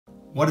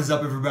What is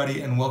up,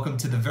 everybody, and welcome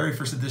to the very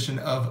first edition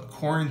of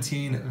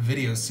Quarantine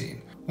Video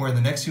Scene, where in the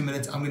next few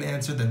minutes I'm going to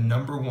answer the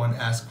 #1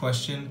 asked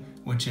question,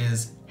 which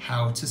is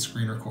how to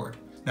screen record.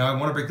 Now, I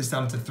want to break this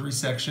down into 3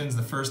 sections.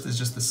 The first is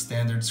just the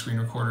standard screen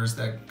recorders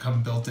that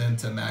come built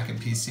into Mac and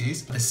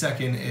PCs. The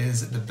second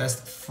is the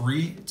best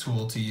free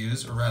tool to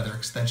use, or rather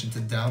extension to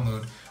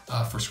download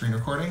for screen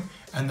recording.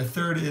 And the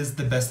third is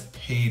the best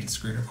paid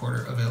screen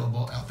recorder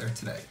available out there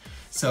today.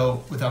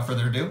 So without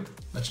further ado,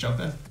 let's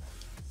jump in.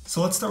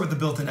 So let's start with the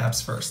built-in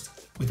apps first.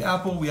 With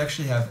Apple, we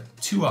actually have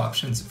 2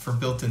 options for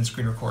built-in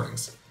screen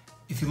recordings.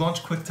 If you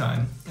launch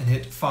QuickTime and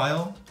hit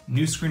File,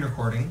 New Screen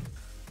Recording,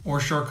 or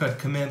shortcut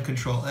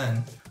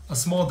Command-Control-N, a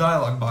small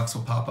dialog box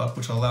will pop up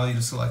which will allow you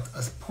to select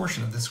a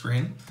portion of the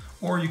screen,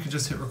 or you can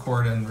just hit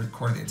record and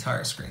record the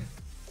entire screen.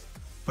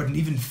 But an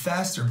even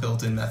faster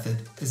built-in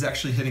method is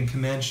actually hitting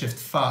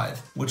Command-Shift-5,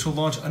 which will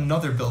launch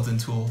another built-in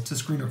tool to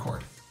screen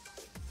record.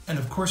 And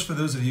of course, for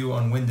those of you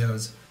on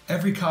Windows,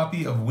 every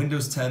copy of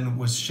Windows 10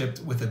 was shipped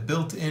with a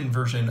built-in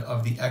version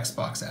of the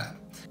Xbox app,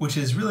 which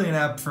is really an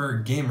app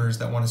for gamers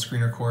that want to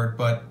screen record,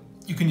 but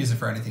you can use it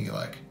for anything you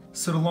like.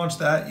 So to launch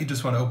that, you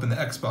just want to open the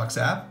Xbox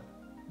app,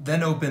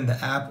 then open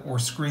the app or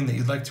screen that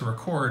you'd like to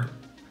record,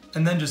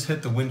 and then just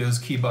hit the Windows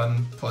key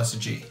button plus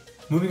G.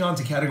 Moving on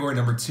to category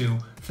number 2,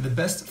 for the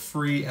best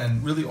free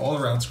and really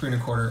all-around screen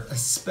recorder,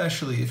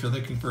 especially if you're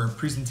looking for a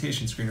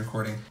presentation screen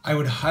recording, I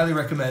would highly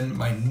recommend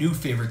my new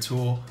favorite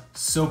tool,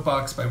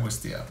 Soapbox by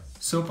Wistia.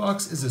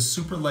 Soapbox is a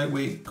super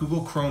lightweight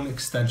Google Chrome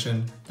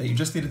extension that you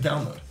just need to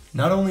download.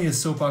 Not only is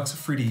Soapbox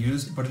free to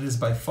use, but it is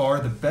by far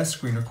the best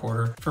screen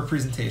recorder for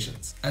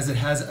presentations, as it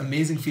has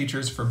amazing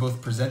features for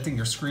both presenting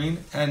your screen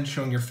and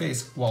showing your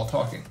face while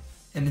talking.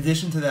 In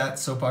addition to that,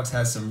 Soapbox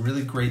has some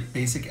really great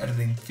basic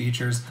editing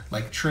features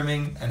like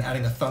trimming and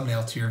adding a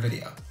thumbnail to your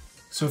video.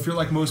 So if you're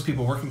like most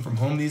people working from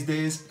home these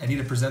days and need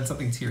to present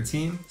something to your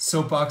team,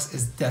 Soapbox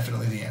is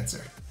definitely the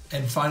answer.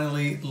 And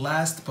finally,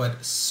 last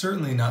but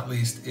certainly not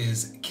least,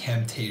 is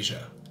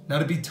Camtasia. Now,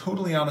 to be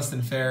totally honest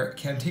and fair,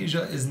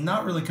 Camtasia is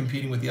not really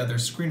competing with the other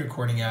screen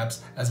recording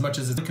apps as much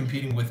as it's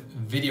competing with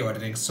video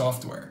editing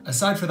software.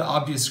 Aside for the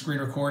obvious screen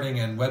recording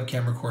and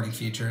webcam recording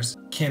features,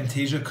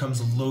 Camtasia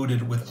comes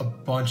loaded with a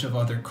bunch of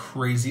other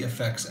crazy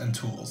effects and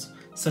tools,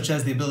 such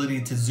as the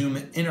ability to zoom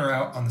in or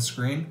out on the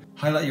screen,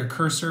 highlight your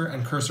cursor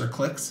and cursor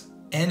clicks,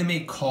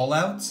 animate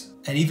callouts,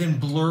 and even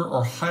blur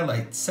or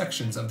highlight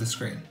sections of the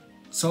screen.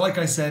 So like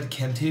I said,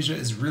 Camtasia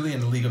is really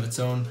in a league of its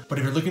own, but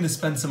if you're looking to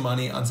spend some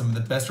money on some of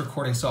the best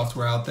recording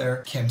software out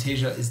there,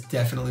 Camtasia is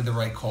definitely the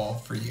right call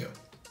for you.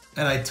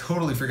 And I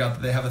totally forgot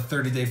that they have a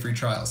 30-day free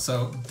trial,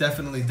 so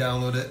definitely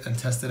download it and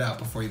test it out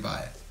before you buy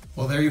it.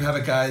 Well, there you have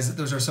it, guys.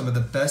 Those are some of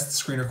the best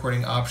screen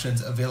recording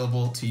options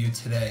available to you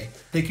today.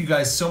 Thank you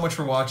guys so much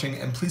for watching,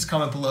 and please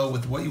comment below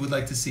with what you would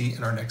like to see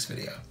in our next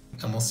video.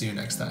 And we'll see you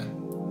next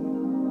time.